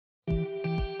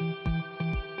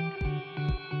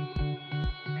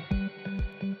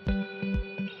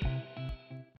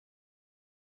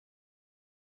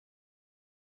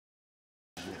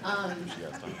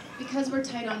Because we're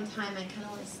tight on time, I kind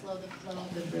of want to slow the flow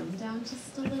of the room down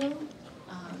just a little.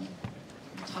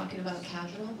 We're talking about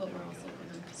casual, but we're also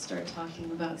going to start talking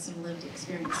about some lived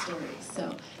experience stories.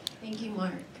 So thank you,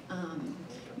 Mark.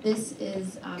 This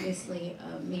is obviously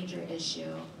a major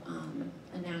issue,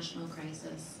 a national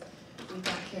crisis. We've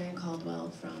got Karen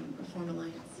Caldwell from Reform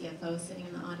Alliance CFO sitting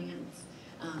in the audience.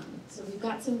 So we've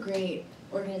got some great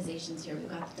organizations here. We've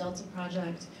got the Delta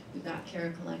Project, we've got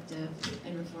Cara Collective,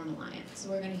 and Reform Alliance. So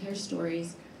we're going to hear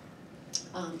stories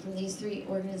from these three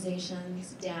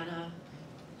organizations, data,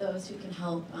 those who can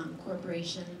help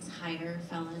corporations hire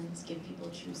felons, give people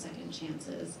true second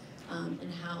chances,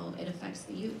 and how it affects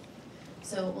the youth.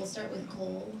 So we'll start with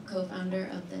Cole, co-founder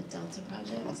of the Delta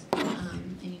Project,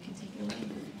 and you can take it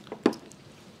away.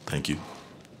 Thank you.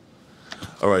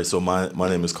 All right, so my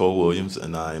name is Cole Williams,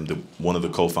 and I am one of the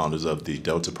co-founders of the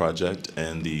Delta Project.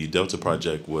 And the Delta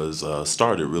Project was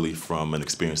started really from an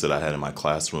experience that I had in my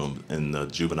classroom in the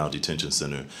Juvenile Detention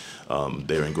Center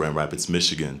there in Grand Rapids,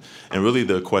 Michigan. And really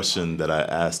the question that I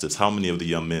asked is how many of the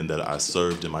young men that I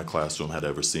served in my classroom had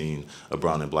ever seen a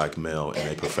brown and black male in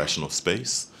a professional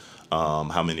space?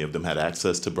 How many of them had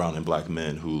access to brown and black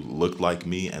men who looked like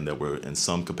me and that were in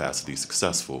some capacity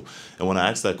successful? And when I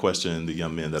asked that question, the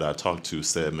young men that I talked to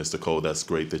said, Mr. Cole, that's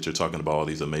great that you're talking about all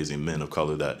these amazing men of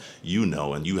color that you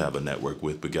know and you have a network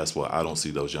with, but guess what? I don't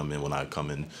see those young men when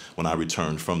I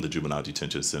return from the Juvenile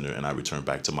Detention Center and I return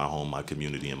back to my home, my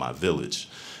community, and my village.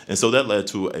 And so that led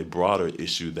to a broader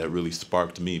issue that really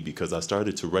sparked me because I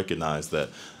started to recognize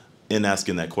that in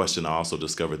asking that question, I also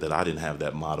discovered that I didn't have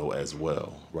that model as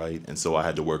well, right? And so I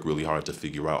had to work really hard to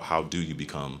figure out how do you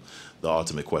become, the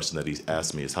ultimate question that he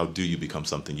asked me is how do you become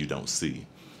something you don't see?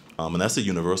 And that's a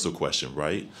universal question,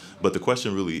 right? But the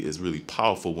question really is really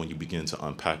powerful when you begin to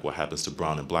unpack what happens to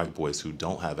brown and black boys who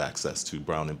don't have access to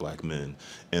brown and black men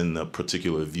in the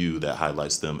particular view that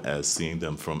highlights them as seeing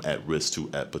them from at risk to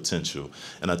at potential.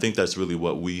 And I think that's really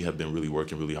what we have been really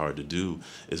working really hard to do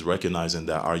is recognizing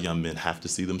that our young men have to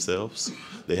see themselves.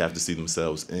 They have to see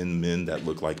themselves in men that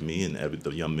look like me and the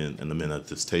young men and the men at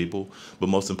this table. But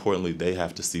most importantly, they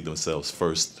have to see themselves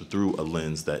first through a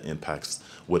lens that impacts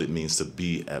what it means to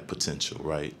be at potential,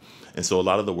 right? And so a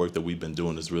lot of the work that we've been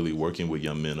doing is really working with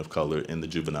young men of color in the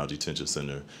Juvenile Detention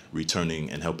Center, returning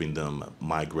and helping them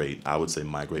migrate, I would say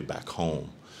migrate back home,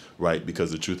 right?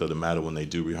 Because the truth of the matter, when they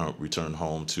do return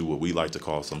home to what we like to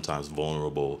call sometimes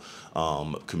vulnerable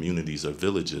communities or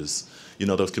villages, you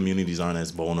know, those communities aren't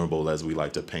as vulnerable as we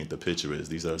like to paint the picture as.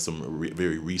 These are some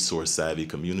very resource savvy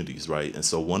communities, right? And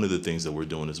so one of the things that we're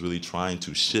doing is really trying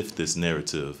to shift this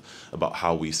narrative about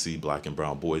how we see black and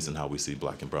brown boys and how we see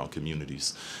black and brown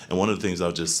communities. And one of the things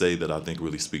I'll just say that I think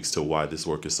really speaks to why this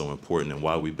work is so important and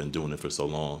why we've been doing it for so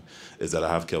long is that I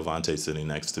have Kelvonte sitting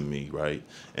next to me, right?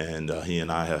 And he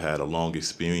and I have had a long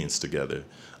experience together,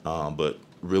 but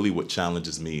really what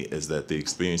challenges me is that the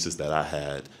experiences that I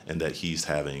had and that he's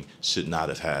having should not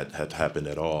have had happened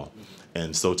at all.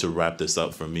 And so to wrap this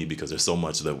up for me, because there's so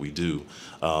much that we do,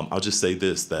 I'll just say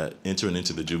this, that entering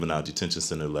into the Juvenile Detention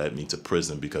Center led me to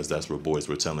prison because that's where boys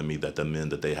were telling me that the men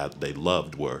that they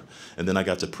loved were. And then I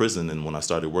got to prison, and when I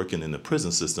started working in the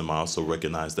prison system, I also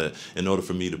recognized that in order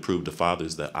for me to prove to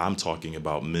fathers that I'm talking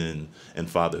about men and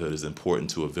fatherhood is important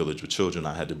to a village with children,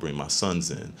 I had to bring my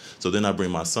sons in. So then I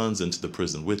bring my sons into the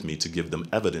prison with me to give them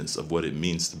evidence of what it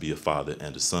means to be a father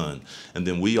and a son. And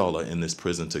then we all are in this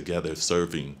prison together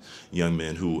serving young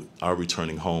men who are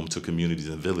returning home to communities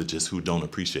and villages who don't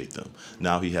appreciate them.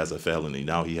 Now he has a felony,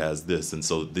 now he has this, and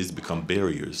so these become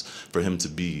barriers for him to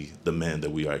be the man that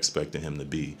we are expecting him to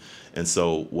be. And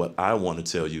so what I want to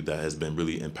tell you that has been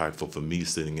really impactful for me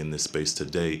sitting in this space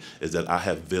today is that I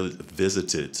have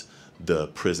visited the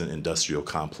prison industrial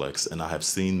complex and I have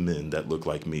seen men that look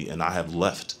like me, and I have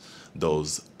left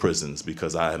those prisons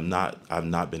because I've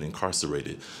not been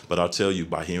incarcerated. But I'll tell you,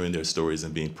 by hearing their stories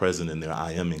and being present in there,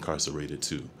 I am incarcerated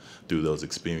too through those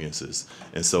experiences.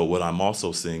 And so what I'm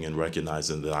also seeing and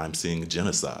recognizing that I'm seeing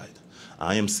genocide.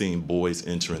 I am seeing boys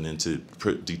entering into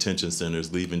detention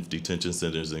centers, leaving detention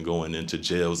centers and going into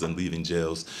jails and leaving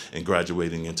jails and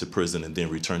graduating into prison and then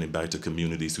returning back to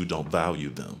communities who don't value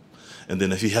them. And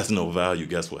then if he has no value,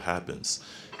 guess what happens?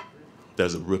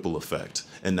 There's a ripple effect.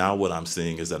 And now what I'm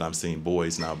seeing is that I'm seeing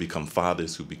boys now become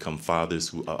fathers who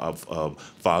of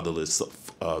fatherless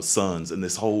sons, and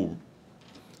this whole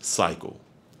cycle,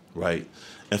 right?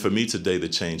 And for me today, the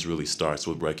change really starts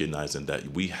with recognizing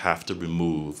that we have to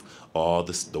remove all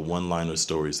the one-liner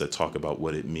stories that talk about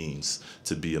what it means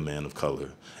to be a man of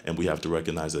color. And we have to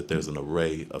recognize that there's an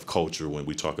array of culture when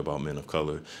we talk about men of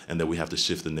color, and that we have to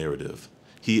shift the narrative.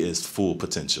 He is full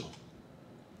potential.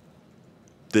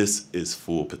 this is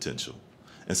full potential.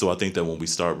 And so I think that when we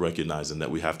start recognizing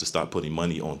that we have to stop putting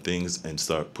money on things and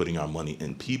start putting our money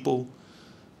in people,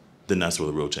 then that's where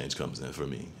the real change comes in for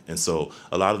me. And so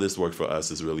a lot of this work for us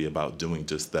is really about doing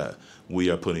just that. We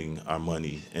are putting our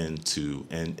money into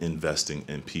and investing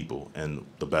in people. And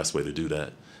the best way to do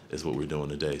that is what we're doing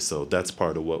today. So that's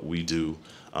part of what we do,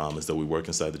 is that we work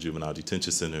inside the Juvenile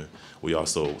Detention Center. We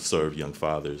also serve young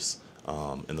fathers,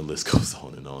 and the list goes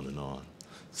on and on and on.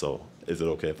 So is it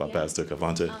okay if I pass to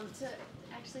Cavante?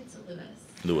 Actually, to Lewis.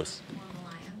 Lewis. Reform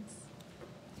Alliance.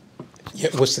 Yeah,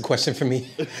 what's the question for me?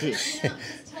 Just tell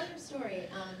your story.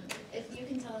 If you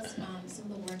can tell us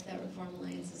some of the work that Reform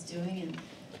Alliance is doing and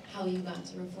how you got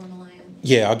to Reform Alliance.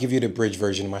 Yeah, I'll give you the bridge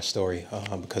version of my story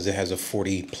because it has a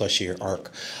 40-plus year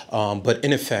arc. But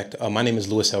in effect, my name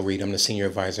is Louis L. Reed. I'm the senior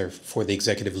advisor for the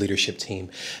executive leadership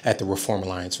team at the Reform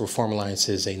Alliance. Reform Alliance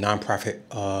is a nonprofit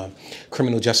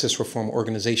criminal justice reform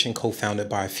organization co-founded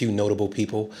by a few notable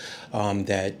people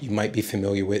that you might be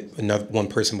familiar with. One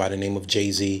person by the name of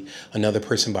Jay-Z, another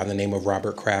person by the name of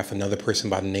Robert Kraft, another person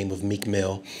by the name of Meek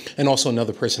Mill, and also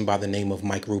another person by the name of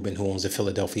Mike Rubin, who owns the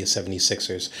Philadelphia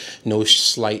 76ers. No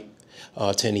slight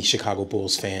to any Chicago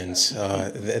Bulls fans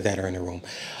that are in the room.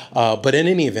 But in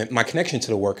any event, my connection to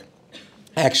the work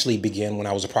actually began when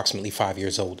I was approximately 5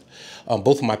 years old.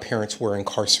 Both of my parents were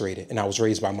incarcerated, and I was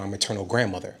raised by my maternal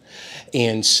grandmother.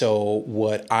 And so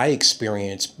what I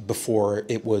experienced before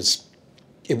it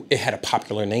had a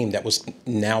popular name that was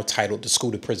now titled the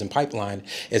School to Prison Pipeline,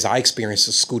 as I experienced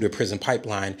the School to Prison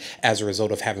Pipeline as a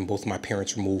result of having both of my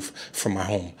parents removed from my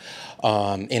home.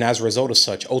 And as a result of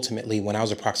such, ultimately, when I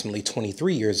was approximately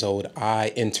 23 years old,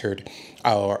 I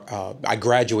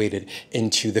graduated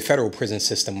into the federal prison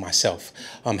system myself,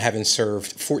 having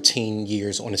served 14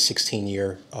 years on a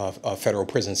 16-year federal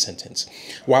prison sentence.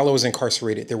 While I was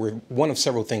incarcerated, there were one of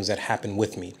several things that happened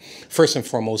with me. First and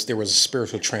foremost, there was a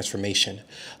spiritual transformation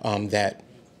that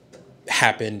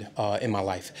happened in my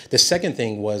life. The second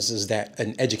thing is that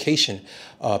an education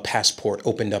passport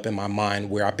opened up in my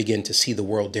mind where I began to see the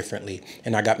world differently,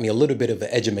 and I got me a little bit of an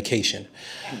edumacation.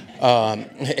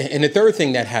 And the third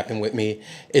thing that happened with me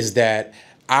is that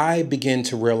I began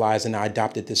to realize, and I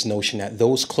adopted this notion, that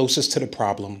those closest to the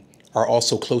problem are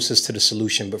also closest to the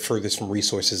solution, but furthest from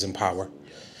resources and power.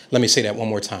 Let me say that one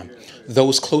more time.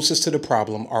 Those closest to the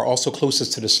problem are also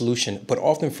closest to the solution, but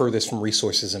often furthest from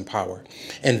resources and power.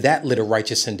 And that lit a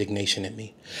righteous indignation in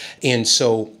me. And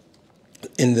so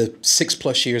in the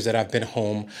 6+ years that I've been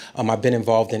home, I've been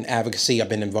involved in advocacy. I've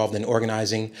been involved in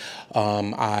organizing.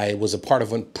 I was a part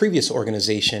of a previous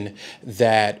organization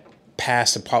that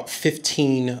passed about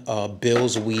 15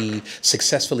 bills. We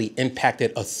successfully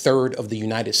impacted a third of the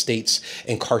United States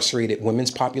incarcerated women's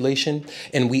population.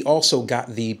 And we also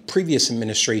got the previous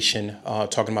administration,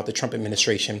 talking about the Trump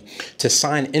administration, to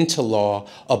sign into law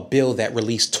a bill that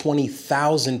released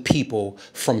 20,000 people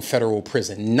from federal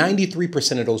prison.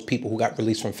 93% of those people who got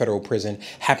released from federal prison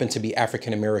happened to be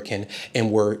African American and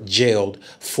were jailed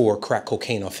for crack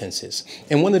cocaine offenses.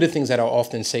 And one of the things that I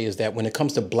often say is that when it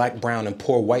comes to black, brown, and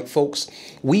poor white folks,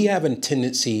 we have a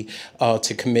tendency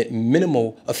to commit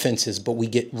minimal offenses, but we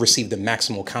receive the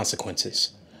maximal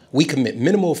consequences. We commit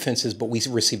minimal offenses, but we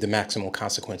receive the maximal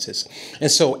consequences.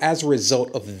 And so as a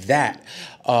result of that,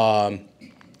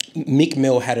 Meek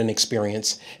Mill had an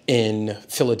experience in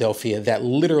Philadelphia that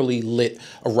literally lit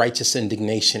a righteous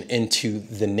indignation into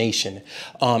the nation.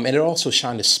 And it also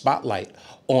shined a spotlight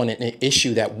on an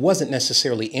issue that wasn't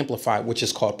necessarily amplified, which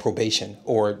is called probation,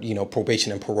 or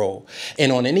probation and parole. And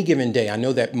on any given day, I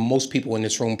know that most people in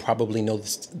this room probably know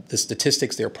the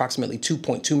statistics. There are approximately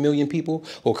 2.2 million people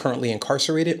who are currently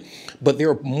incarcerated, but there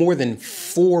are more than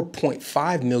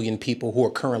 4.5 million people who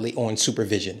are currently on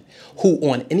supervision, who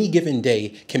on any given day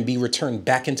can be returned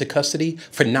back into custody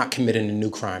for not committing a new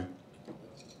crime.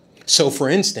 So, for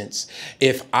instance,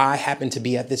 if I happened to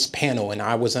be at this panel and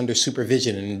I was under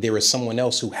supervision and there was someone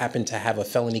else who happened to have a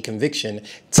felony conviction,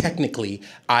 technically,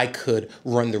 I could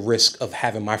run the risk of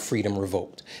having my freedom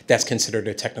revoked. That's considered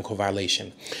a technical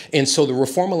violation. And so the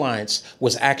Reform Alliance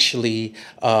was actually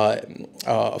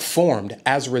formed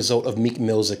as a result of Meek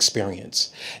Mill's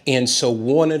experience. And so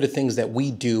one of the things that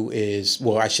we do is,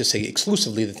 well, I should say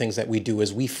exclusively the things that we do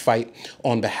is we fight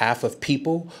on behalf of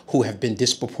people who have been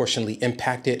disproportionately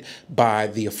impacted by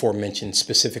the aforementioned,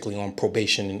 specifically on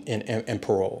probation and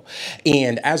parole.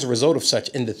 And as a result of such,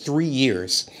 in the 3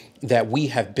 years that we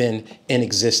have been in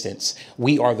existence,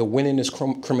 we are the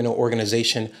winningest criminal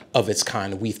organization of its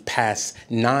kind. We've passed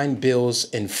 9 bills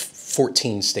in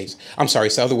 14 states. I'm sorry,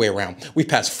 it's the other way around. We've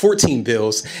passed 14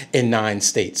 bills in 9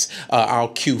 states. I'll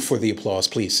cue for the applause,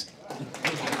 please.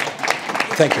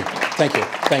 Thank you, thank you,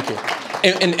 thank you.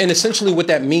 And essentially what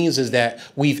that means is that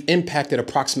we've impacted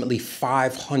approximately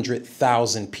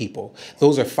 500,000 people.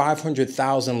 Those are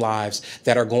 500,000 lives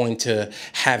that are going to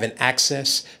have an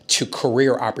access to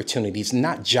career opportunities,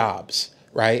 not jobs.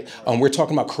 Right? We're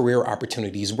talking about career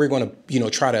opportunities. We're going to,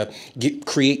 try to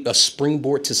create a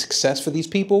springboard to success for these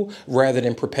people rather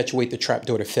than perpetuate the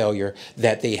trapdoor to failure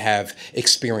that they have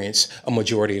experienced a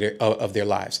majority of their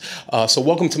lives. So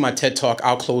welcome to my TED Talk.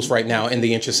 I'll close right now in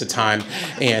the interest of time,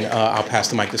 and I'll pass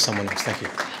the mic to someone else. Thank you.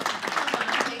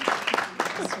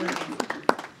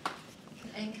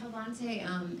 And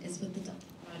Calvante is with the Delta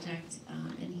Project,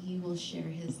 and he will share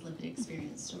his lived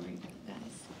experience story with you guys.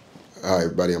 Hi,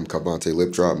 everybody. I'm Calvante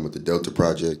Liptrop. I'm with the Delta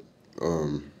Project.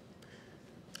 I'm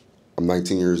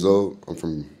 19 years old. I'm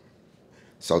from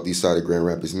southeast side of Grand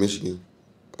Rapids, Michigan.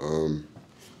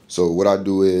 So what I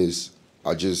do is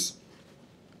I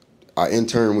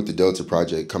intern with the Delta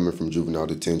Project coming from juvenile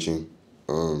detention.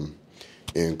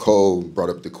 And Cole brought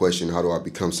up the question, how do I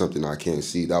become something I can't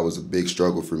see? That was a big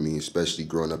struggle for me, especially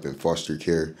growing up in foster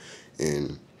care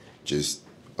and just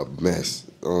a mess.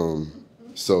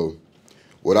 So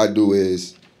what I do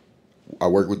is I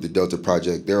work with the Delta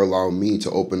Project. They're allowing me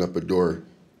to open up a door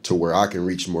to where I can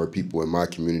reach more people in my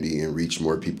community and reach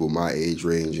more people my age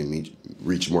range and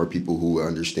reach more people who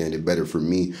understand it better for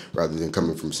me rather than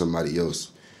coming from somebody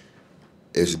else.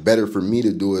 It's better for me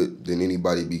to do it than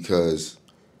anybody because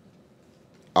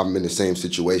I'm in the same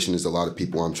situation as a lot of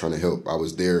people I'm trying to help. I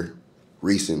was there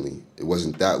recently. It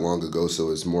wasn't that long ago, so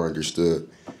it's more understood.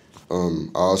 I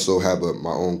also have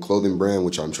my own clothing brand,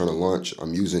 which I'm trying to launch.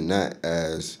 I'm using that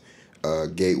as a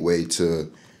gateway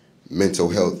to mental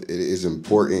health. It is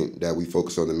important that we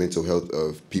focus on the mental health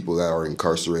of people that are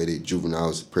incarcerated,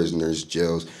 juveniles, prisoners,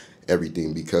 jails,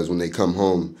 everything, because when they come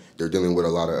home, they're dealing with a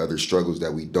lot of other struggles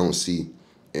that we don't see.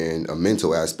 And a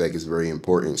mental aspect is very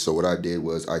important. So what I did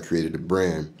was I created a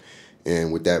brand.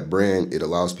 And with that brand, it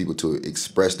allows people to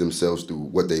express themselves through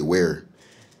what they wear,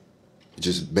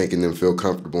 just making them feel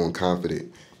comfortable and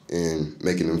confident and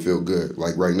making them feel good.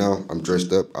 Like right now, I'm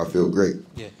dressed up. I feel great.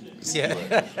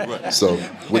 Yeah. So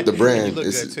with the brand,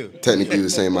 it's technically the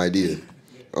same idea.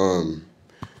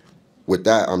 With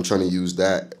that, I'm trying to use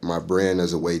my brand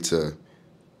as a way to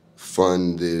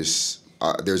fund this.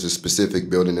 There's a specific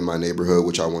building in my neighborhood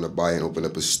which I want to buy and open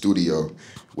up a studio.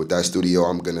 With that studio,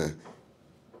 I'm going to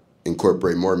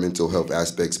incorporate more mental health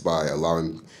aspects by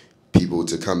allowing people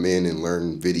to come in and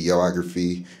learn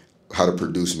videography, how to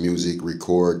produce music,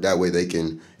 record. That way they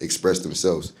can express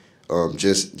themselves.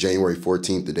 Just January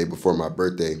 14th, the day before my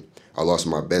birthday, I lost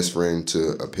my best friend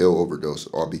to a pill overdose,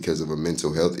 all because of a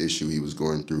mental health issue he was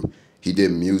going through. He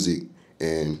did music,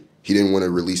 and he didn't want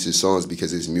to release his songs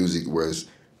because his music was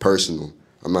personal.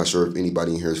 I'm not sure if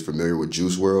anybody in here is familiar with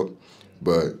Juice WRLD,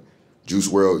 but Juice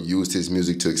WRLD used his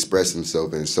music to express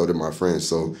himself, and so did my friend.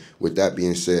 So with that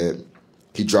being said,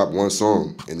 he dropped one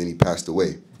song, and then he passed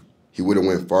away. He would have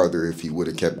went farther if he would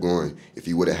have kept going, if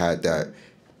he would have had that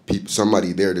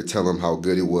somebody there to tell him how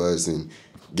good it was and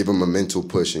give him a mental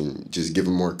push and just give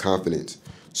him more confidence.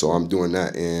 So I'm doing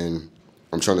that, and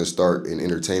I'm trying to start an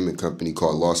entertainment company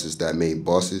called Losses That Made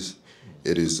Bosses.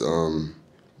 It is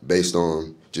based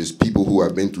on just people who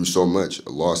have been through so much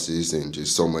losses and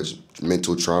just so much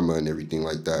mental trauma and everything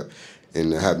like that.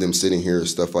 And to have them sitting here and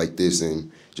stuff like this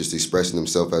and just expressing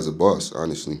themselves as a boss,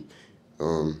 honestly.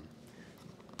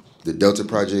 The Delta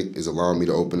Project is allowing me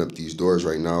to open up these doors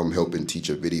right now. I'm helping teach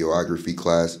a videography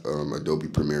class, Adobe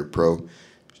Premiere Pro,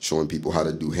 showing people how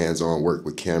to do hands-on work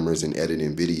with cameras and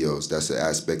editing videos. That's an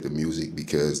aspect of music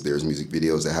because there's music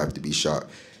videos that have to be shot.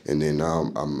 And then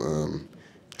now I'm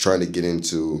trying to get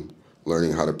into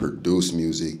learning how to produce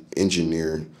music,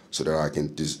 engineer, so that I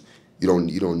can just, you don't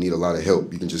need a lot of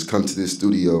help. You can just come to this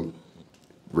studio,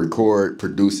 record,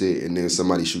 produce it, and then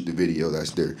somebody shoot the video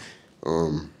that's there.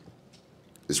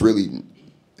 It's really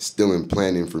still in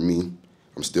planning for me.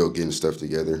 I'm still getting stuff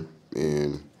together,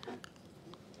 and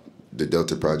the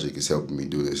Delta Project is helping me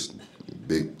do this.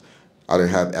 I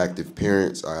didn't have active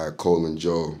parents. I had Cole and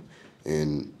Joe,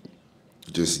 and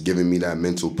just giving me that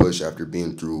mental push after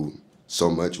being through so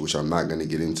much, which I'm not gonna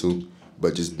get into,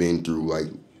 but just being through like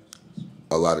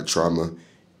a lot of trauma.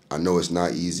 I know it's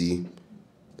not easy,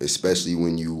 especially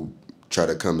when you try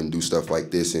to come and do stuff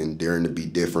like this and daring to be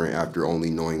different after only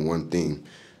knowing one thing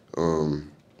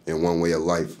and one way of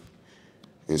life.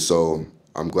 And so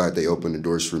I'm glad they opened the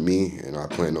doors for me, and I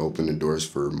plan to open the doors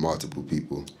for multiple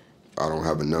people. I don't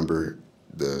have a number.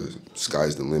 The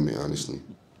sky's the limit, honestly.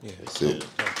 Yeah. That's it.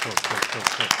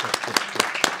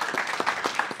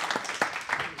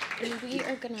 And we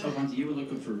are gonna. So, you were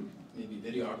looking for maybe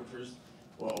videographers.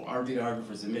 Well, our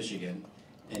videographers in Michigan,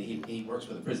 and he works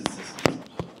with the prison system.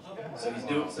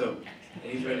 So and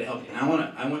he's ready to help you. And I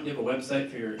want to have a website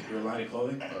for your line of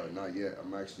clothing. Not yet.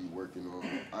 I'm actually working on.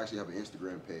 I actually have an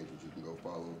Instagram page which you can go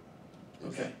follow.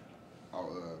 Okay.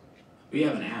 I'll We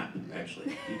have an app,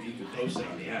 actually. You could post it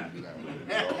on the app.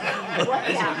 What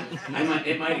app?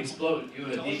 It might explode. You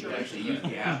would need to actually use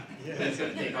the app. That's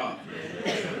going to take off.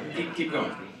 Keep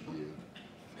going.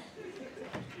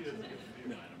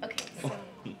 Okay, so,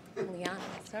 Liana,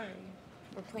 sorry.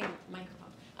 We're playing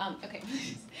Microphone. Okay,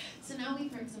 so now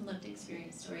we've heard some lived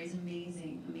experience stories,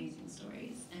 amazing, amazing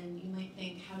stories, and you might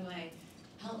think, how do I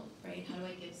help, right? How do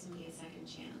I give somebody a second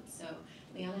chance? So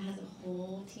Liana has a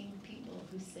whole team of people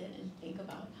who sit and think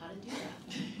about how to do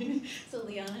that. So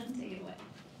Liana, take it away.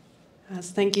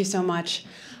 Yes, thank you so much.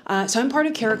 So I'm part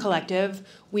of Cara Collective.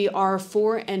 We are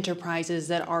 4 enterprises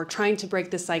that are trying to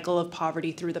break the cycle of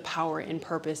poverty through the power and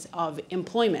purpose of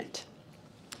employment.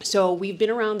 So we've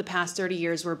been around the past 30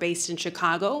 years. We're based in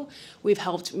Chicago. We've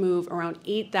helped move around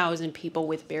 8,000 people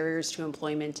with barriers to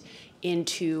employment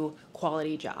into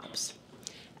quality jobs.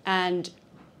 And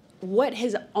what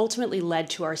has ultimately led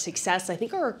to our success, I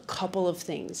think, are a couple of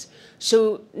things.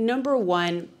 So number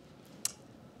one,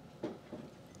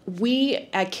 we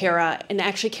at Cara, and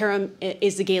actually Cara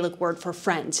is the Gaelic word for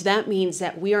friend. So that means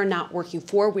that we are not working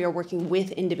for, we are working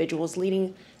with individuals,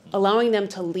 allowing them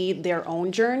to lead their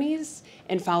own journeys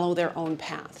and follow their own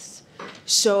paths.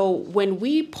 So when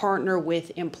we partner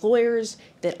with employers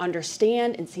that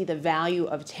understand and see the value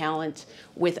of talent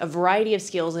with a variety of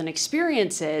skills and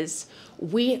experiences,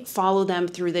 we follow them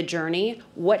through the journey.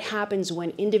 What happens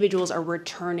when individuals are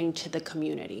returning to the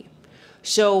community?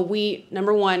 So we,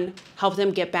 number one, help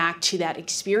them get back to that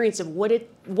experience of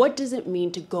what does it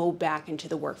mean to go back into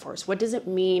the workforce? What does it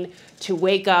mean to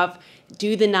wake up,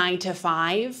 do the 9 to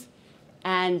 5,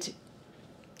 and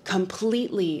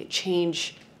completely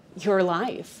change your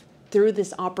life through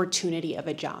this opportunity of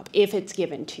a job, if it's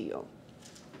given to you.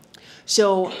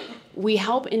 So we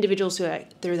help individuals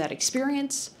through that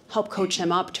experience, help coach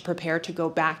them up to prepare to go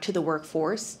back to the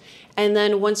workforce. And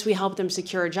then once we help them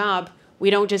secure a job, we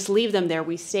don't just leave them there,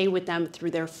 we stay with them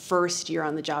through their first year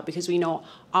on the job, because we know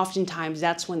oftentimes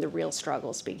that's when the real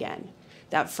struggles begin,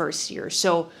 that first year.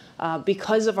 So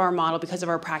because of our model, because of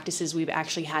our practices, we've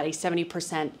actually had a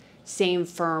 70% same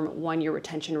firm 1-year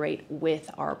retention rate with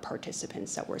our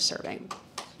participants that we're serving.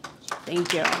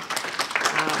 Thank you.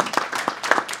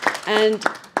 And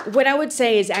what I would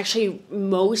say is actually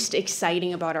most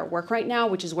exciting about our work right now,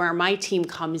 which is where my team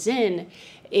comes in,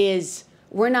 is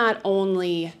we're not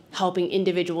only helping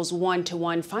individuals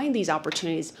one-to-one find these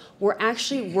opportunities, we're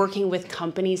actually working with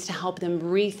companies to help them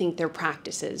rethink their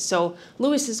practices. So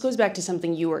Louis, this goes back to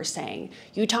something you were saying.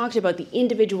 You talked about the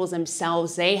individuals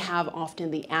themselves. They have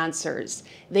often the answers.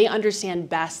 They understand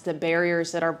best the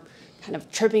barriers that are kind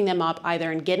of tripping them up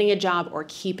either in getting a job or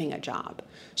keeping a job.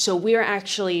 So we are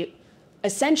actually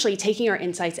essentially taking our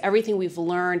insights, everything we've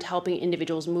learned, helping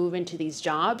individuals move into these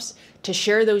jobs, to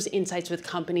share those insights with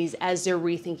companies as they're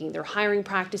rethinking their hiring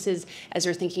practices, as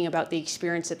they're thinking about the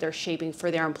experience that they're shaping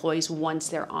for their employees once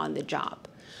they're on the job.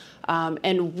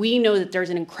 And we know that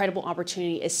there's an incredible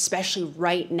opportunity, especially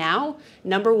right now.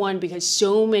 Number one, because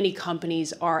so many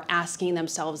companies are asking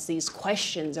themselves these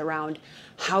questions around,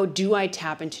 how do I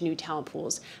tap into new talent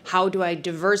pools? How do I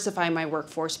diversify my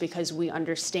workforce? Because we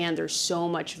understand there's so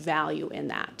much value in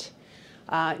that.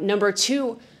 Number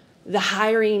two, the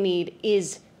hiring need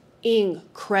is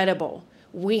incredible.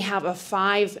 We have a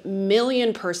 5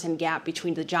 million person gap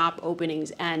between the job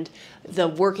openings and the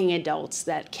working adults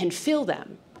that can fill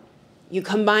them. You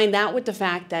combine that with the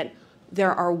fact that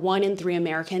there are 1 in 3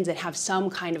 Americans that have some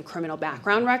kind of criminal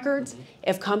background records.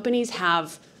 If companies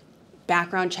have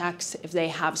background checks, if they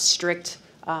have strict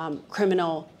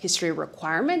criminal history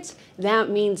requirements, that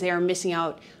means they are missing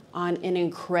out on an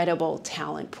incredible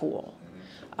talent pool.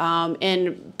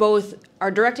 And both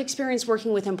our direct experience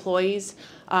working with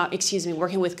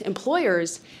working with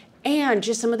employers, and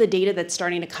just some of the data that's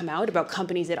starting to come out about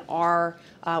companies that are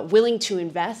willing to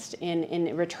invest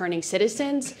in returning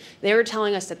citizens, they're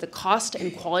telling us that the cost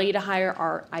and quality to hire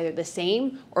are either the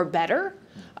same or better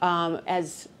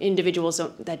as individuals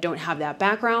that don't have that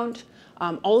background.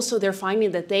 Also, they're finding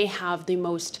that they have the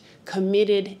most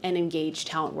committed and engaged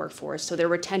talent workforce. So their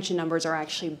retention numbers are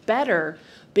actually better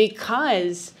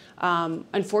because,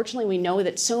 unfortunately, we know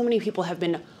that so many people have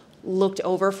been looked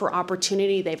over for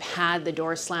opportunity. They've had the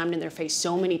door slammed in their face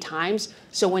so many times.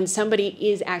 So when somebody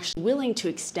is actually willing to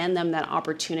extend them that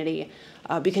opportunity,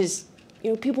 because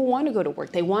people want to go to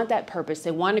work. They want that purpose.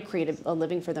 They want to create a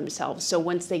living for themselves. So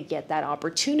once they get that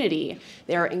opportunity,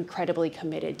 they're incredibly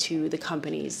committed to the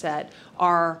companies that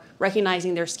are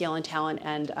recognizing their skill and talent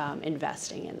and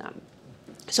investing in them.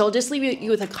 So I'll just leave you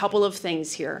with a couple of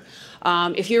things here.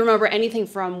 If you remember anything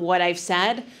from what I've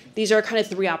said, these are kind of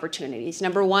 3 opportunities.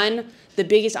 Number 1, the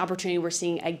biggest opportunity we're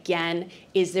seeing again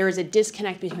is there is a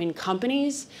disconnect between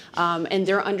companies and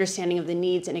their understanding of the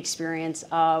needs and experience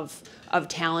of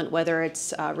talent, whether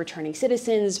it's returning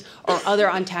citizens or other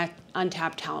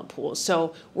untapped talent pools.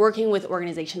 So working with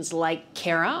organizations like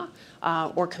CARA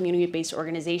or community-based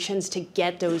organizations to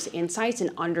get those insights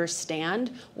and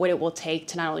understand what it will take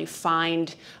to not only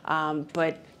find,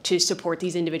 but to support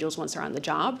these individuals once they're on the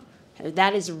job.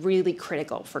 That is really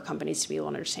critical for companies to be able to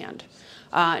understand.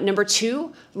 Number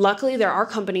 2, luckily there are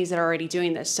companies that are already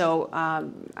doing this. So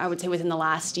I would say within the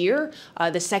last year,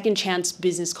 the Second Chance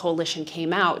Business Coalition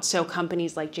came out. So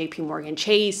companies like JP Morgan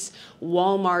Chase,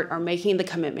 Walmart are making the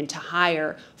commitment to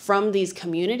hire from these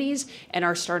communities and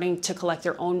are starting to collect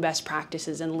their own best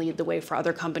practices and lead the way for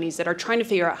other companies that are trying to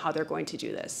figure out how they're going to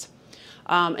do this.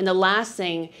 And the last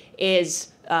thing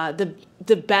is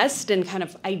the best and kind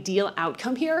of ideal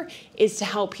outcome here is to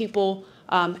help people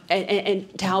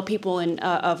and to help people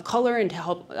of color and to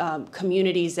help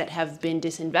communities that have been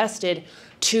disinvested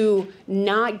to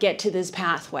not get to this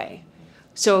pathway.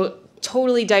 So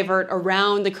totally divert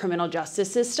around the criminal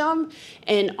justice system,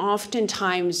 and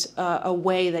oftentimes a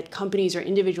way that companies or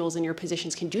individuals in your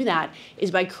positions can do that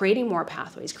is by creating more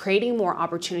pathways, creating more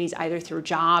opportunities either through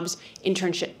jobs,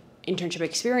 internship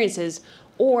experiences,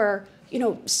 or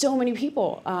so many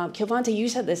people. Kilvante, you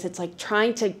said this. It's like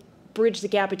trying to bridge the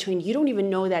gap between you don't even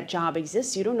know that job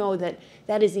exists. You don't know that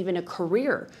that is even a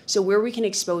career. So where we can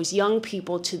expose young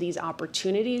people to these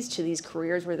opportunities, to these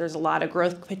careers where there's a lot of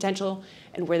growth potential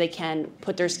and where they can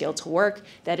put their skill to work,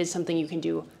 that is something you can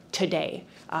do today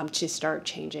to start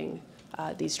changing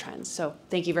these trends. So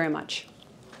thank you very much.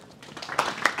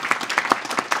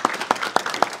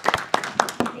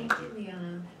 Thank you,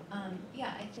 Liana.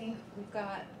 Yeah, I think we've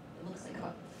got, it looks like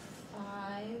about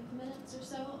 5 minutes or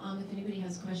so, if anybody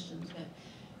has questions. But,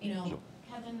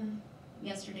 Kevin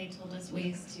yesterday told us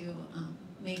ways to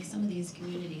make some of these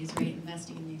communities, right,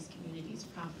 investing in these communities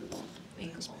profitable,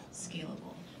 bankable,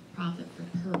 scalable, profit for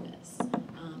purpose.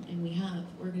 And we have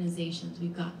organizations,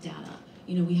 we've got data,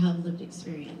 we have lived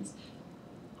experience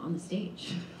on the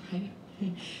stage, right?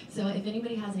 So if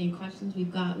anybody has any questions, we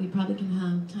probably can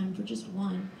have time for just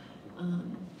one.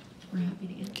 We're happy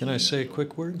to answer. Can I say a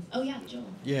quick word? Oh yeah, Joel.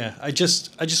 Yeah, I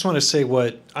just want to say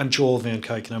I'm Joel Van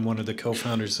Kuyk, and I'm one of the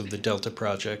co-founders of the Delta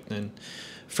Project. And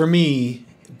for me,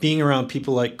 being around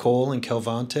people like Cole and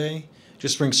Kilvante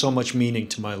just brings so much meaning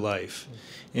to my life.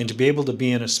 And to be able to be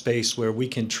in a space where we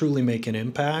can truly make an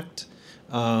impact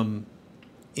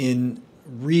in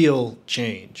real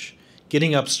change,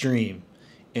 getting upstream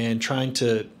and trying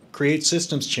to create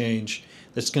systems change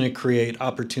that's going to create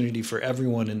opportunity for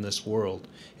everyone in this world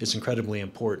is incredibly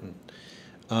important.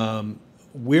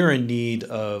 We're in need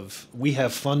of, we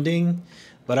have funding,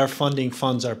 but our funding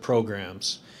funds our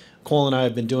programs. Cole and I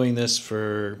have been doing this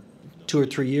for 2 or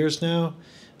 3 years now.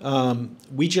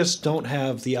 We just don't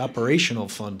have the operational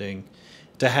funding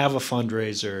to have a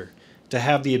fundraiser, to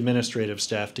have the administrative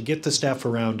staff, to get the staff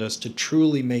around us to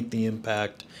truly make the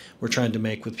impact we're trying to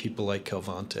make with people like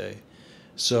Kilvante.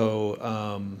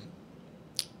 So,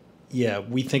 yeah,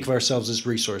 we think of ourselves as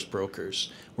resource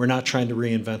brokers. We're not trying to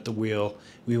reinvent the wheel.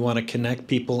 We want to connect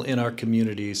people in our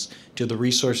communities to the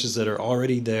resources that are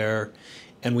already there,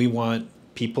 and we want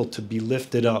people to be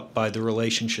lifted up by the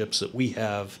relationships that we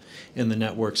have in the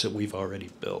networks that we've already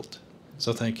built.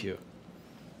 So thank you.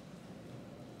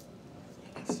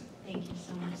 Thank you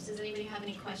so much. Does anybody have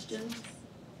any questions?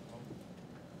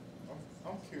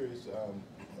 I'm curious,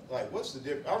 what's the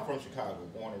difference? I'm from Chicago,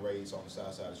 born and raised on the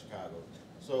south side of Chicago.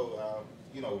 So,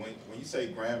 when you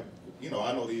say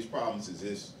I know these problems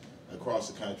exist across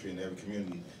the country in every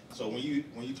community. So when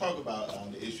you talk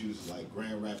about the issues like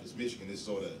Grand Rapids, Michigan, it's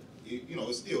sort of,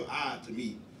 it's still odd to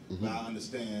me, but I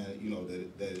understand,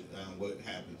 that what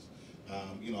happens.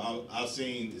 I've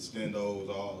seen extendos,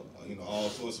 all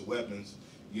sorts of weapons,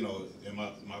 and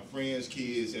my friends,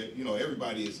 kids,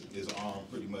 everybody is armed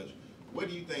pretty much. What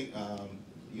do you think,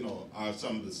 are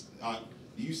some of the, I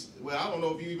don't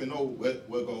know if you even know what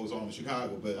goes on in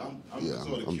Chicago, but I'm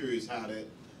sort of curious how that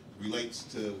relates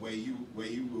to where you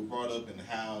were brought up and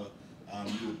how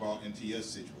you were brought into your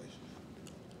situation.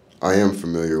 I am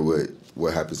familiar with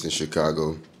what happens in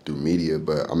Chicago through media,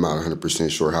 but I'm not 100%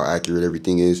 sure how accurate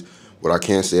everything is. What I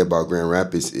can say about Grand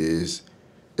Rapids is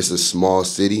it's a small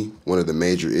city. One of the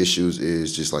major issues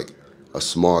is just like a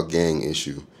small gang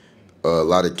issue. A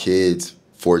lot of kids,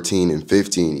 14 and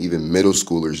 15, even middle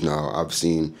schoolers now, I've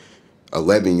seen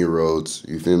 11-year-olds,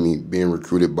 you feel me, being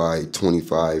recruited by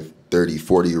 25, 30,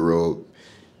 40-year-old,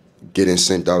 getting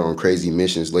sent out on crazy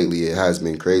missions. Lately, it has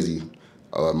been crazy.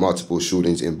 Multiple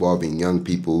shootings involving young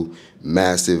people,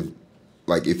 massive,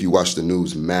 like if you watch the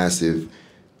news, massive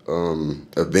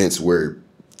events where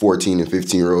 14 and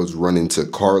 15-year-olds run into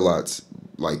car lots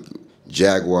like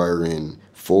Jaguar and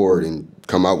Ford and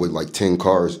come out with like 10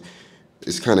 cars.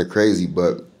 It's kind of crazy,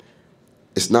 but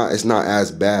it's not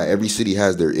as bad. Every city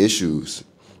has their issues.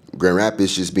 Grand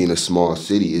Rapids, just being a small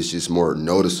city, is just more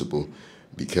noticeable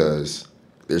because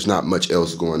there's not much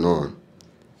else going on.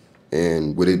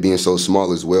 And with it being so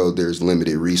small as well, there's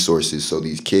limited resources. So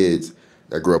these kids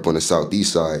that grew up on the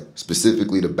southeast side,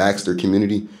 specifically the Baxter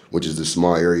community, which is the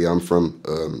small area I'm from,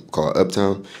 called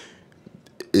Uptown,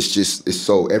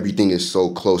 everything is so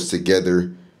close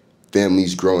together.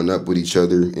 Families growing up with each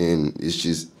other, and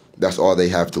that's all they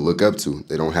have to look up to.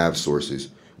 They don't have sources.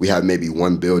 We have maybe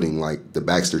one building like the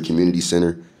Baxter Community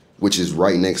Center, which is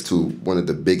right next to one of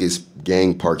the biggest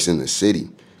gang parks in the city.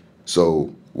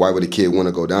 So why would a kid want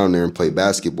to go down there and play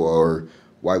basketball, or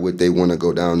why would they want to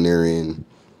go down there and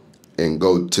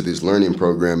go to this learning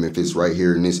program if it's right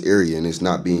here in this area and it's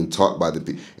not being taught by the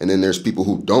people? And then there's people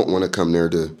who don't want to come there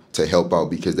to help out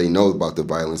because they know about the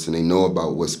violence and they know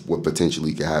about what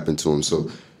potentially could happen to them. So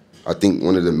I think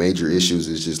one of the major issues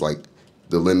is just like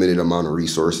the limited amount of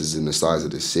resources and the size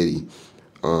of the city.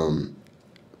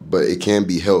 But it can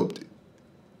be helped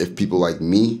if people like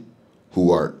me,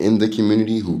 who are in the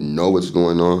community, who know what's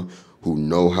going on, who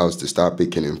know how to stop it,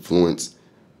 can influence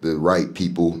the right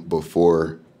people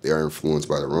before they are influenced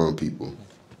by the wrong people.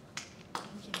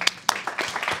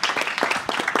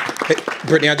 Hey,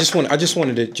 Brittany, I just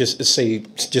wanted to say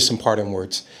some parting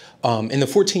words. In the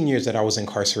 14 years that I was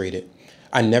incarcerated,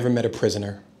 I never met a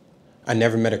prisoner. I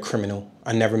never met a criminal.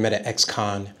 I never met an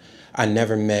ex-con. I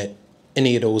never met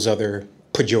any of those other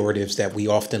pejoratives that we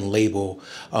often label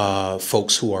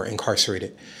folks who are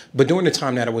incarcerated. But during the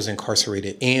time that I was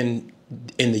incarcerated and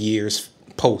in the years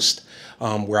post,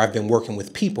 where I've been working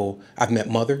with people, I've met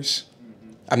mothers,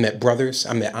 I met brothers,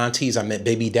 I met aunties, I met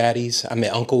baby daddies, I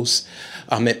met uncles,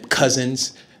 I met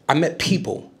cousins, I met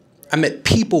people. I met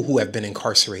people who have been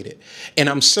incarcerated. And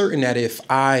I'm certain that if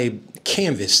I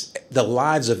canvassed the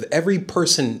lives of every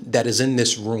person that is in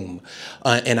this room,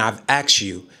 and I've asked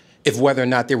you if whether or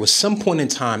not there was some point in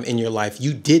time in your life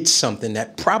you did something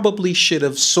that probably should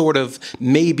have sort of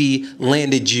maybe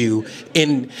landed you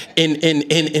in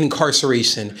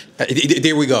incarceration.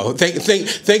 There we go.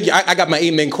 Thank you. I got my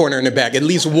amen corner in the back. At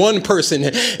least one person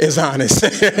is honest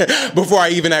before I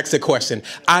even ask the question.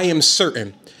 I am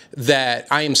certain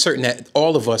that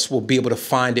all of us will be able to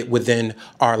find it within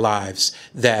our lives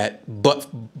that, but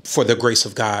for the grace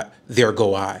of God, there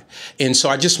go I. And so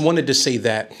I just wanted to say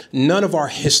that none of our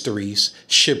histories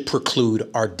should preclude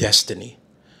our destiny.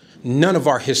 None of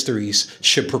our histories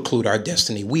should preclude our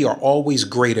destiny. We are always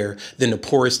greater than the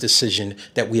poorest decision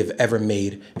that we have ever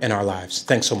made in our lives.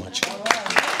 Thanks so much.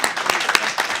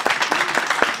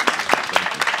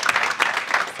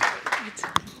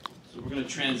 We're going to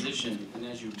transition, and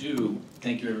as you do,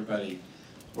 thank you everybody.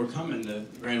 We're coming to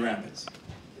Grand Rapids.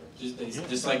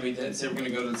 Just like we did. Said we're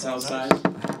going to go to the south side.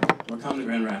 We're coming to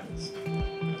Grand Rapids.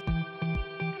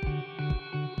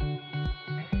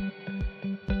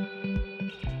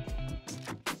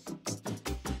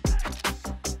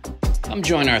 Come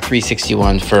join our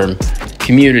 361 firm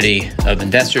community of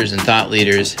investors and thought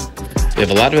leaders. We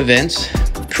have a lot of events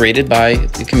created by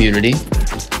the community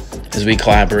as we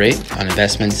collaborate on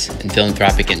investments and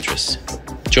philanthropic interests.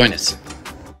 Join us.